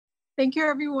Thank you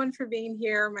everyone for being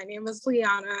here. My name is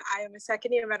Liana. I am a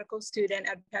second year medical student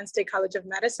at Penn State College of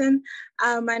Medicine.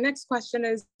 My next question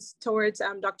is towards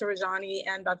Dr. Rajani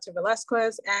and Dr.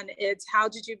 Velazquez, and it's, how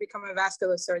did you become a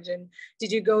vascular surgeon?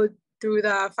 Did you go through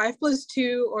the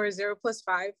 5+2 or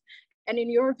 0+5? And in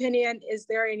your opinion, is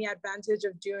there any advantage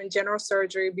of doing general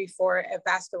surgery before a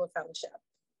vascular fellowship?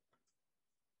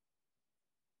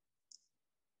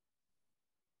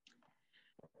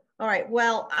 All right,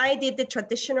 well, I did the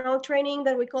traditional training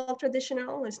that we call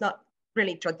traditional. It's not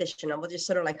really traditional, but just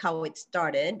sort of like how it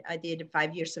started. I did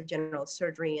 5 years of general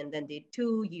surgery and then did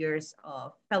 2 years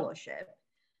of fellowship.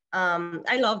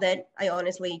 I loved it. I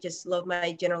honestly just loved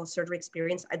my general surgery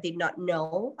experience. I did not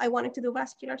know I wanted to do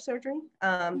vascular surgery.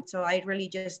 So I really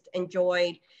just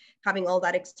enjoyed having all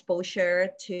that exposure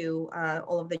to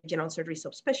all of the general surgery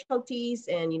subspecialties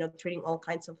and, you know, treating all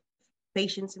kinds of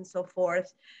patients and so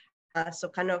forth. So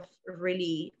kind of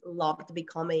really loved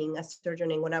becoming a surgeon.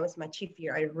 And when I was my chief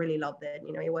year, I really loved it.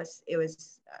 You know, it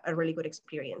was a really good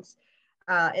experience.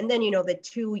 And then, you know, the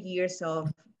 2 years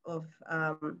of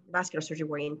vascular surgery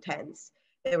were intense.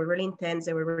 They were really intense.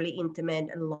 They were really intimate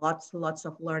and lots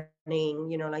of learning.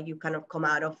 You know, like you kind of come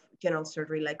out of general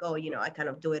surgery like, oh, you know, I kind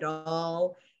of do it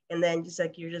all. And then just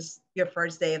like your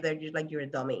first day of there, you're a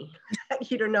dummy.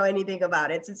 You don't know anything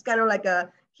about it. So it's kind of like a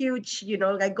huge, you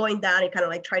know, like going down and kind of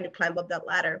like trying to climb up that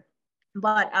ladder.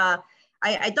 But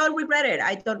I don't regret it.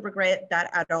 I don't regret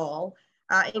that at all.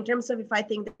 In terms of if I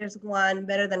think that there's one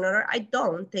better than another, I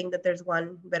don't think that there's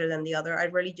one better than the other. I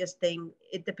really just think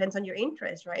it depends on your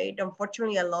interest, right?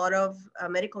 Unfortunately, a lot of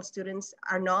medical students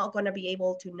are not going to be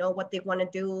able to know what they want to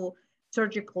do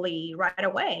surgically right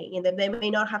away. And then they may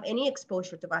not have any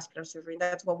exposure to vascular surgery.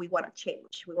 That's what we want to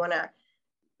change. We want to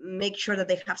make sure that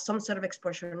they have some sort of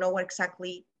exposure, know what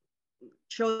exactly,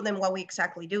 show them what we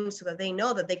exactly do so that they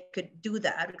know that they could do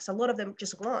that, because a lot of them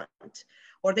just want,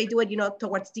 or they do it, you know,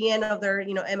 towards the end of their,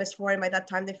 you know, MS4, and by that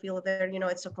time they feel that they're, you know,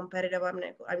 it's so competitive,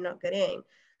 I'm not getting.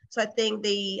 So I think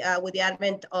with the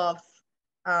advent of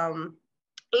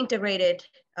integrated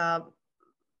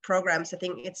programs, I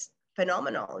think it's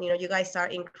phenomenal. You know, you guys are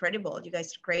incredible. You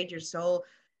guys are great. You're so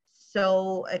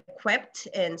equipped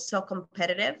and so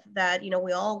competitive that, you know,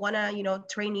 we all want to, you know,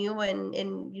 train you and,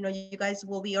 you know, you guys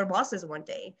will be our bosses one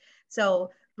day.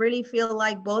 So really feel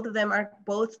like both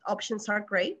options are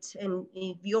great. And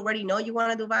if you already know you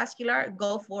want to do vascular,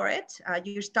 go for it.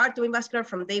 You start doing vascular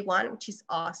from day one, which is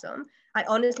awesome. I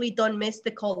honestly don't miss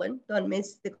the colon, don't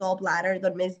miss the gallbladder,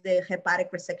 don't miss the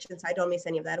hepatic resections. I don't miss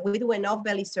any of that. We do enough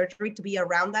belly surgery to be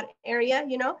around that area,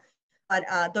 you know, but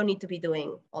don't need to be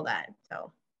doing all that,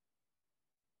 so.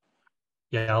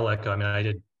 Yeah, I'll echo. I mean, I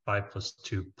did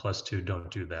 5+2+2. Don't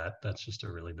do that. That's just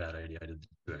a really bad idea. I did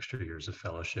 2 extra years of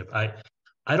fellowship. I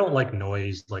don't like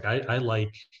noise. Like I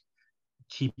like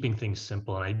keeping things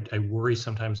simple. And I worry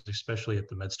sometimes, especially at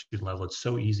the med student level, it's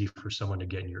so easy for someone to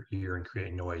get in your ear and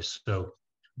create noise. So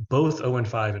both 0 and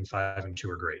 5 and 5 and 2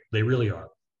 are great. They really are.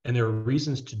 And there are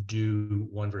reasons to do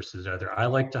one versus the other. I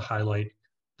like to highlight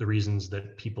the reasons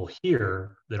that people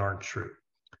hear that aren't true.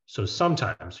 So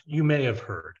sometimes you may have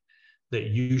heard that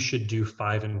you should do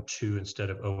 5 and 2 instead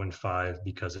of 0 and 5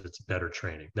 because it's better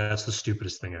training. That's the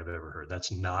stupidest thing I've ever heard.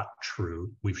 That's not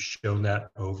true. We've shown that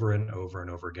over and over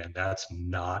and over again. That's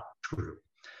not true.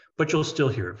 But you'll still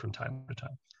hear it from time to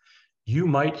time. You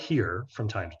might hear from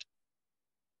time to time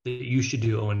that you should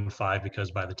do 0 and 5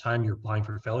 because by the time you're applying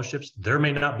for fellowships, there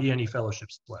may not be any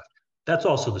fellowships left. That's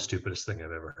also the stupidest thing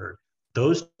I've ever heard.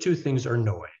 Those two things are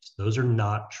noise. Those are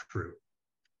not true.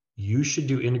 You should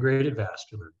do integrated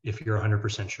vascular if you're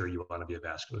 100% sure you want to be a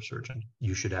vascular surgeon.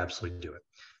 You should absolutely do it.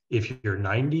 If you're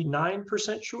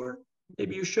 99% sure,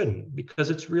 maybe you shouldn't,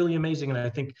 because it's really amazing. And I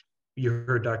think you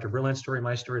heard Dr. Berland's story,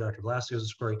 my story, Dr.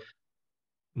 Velazquez's story.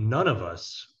 None of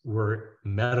us were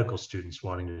medical students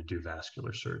wanting to do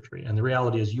vascular surgery. And the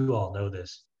reality is, you all know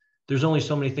this, there's only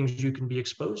so many things you can be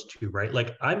exposed to, right?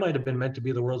 Like I might have been meant to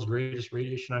be the world's greatest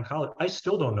radiation oncologist. I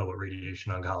still don't know what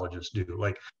radiation oncologists do.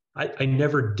 Like I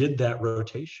never did that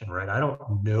rotation, right? I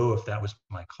don't know if that was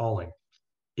my calling.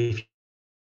 If you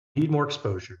need more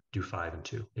exposure, do 5 and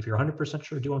 2. If you're 100%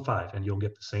 sure, do on 5 and you'll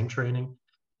get the same training.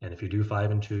 And if you do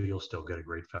 5 and 2, you'll still get a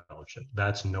great fellowship.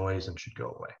 That's noise and should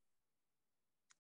go away.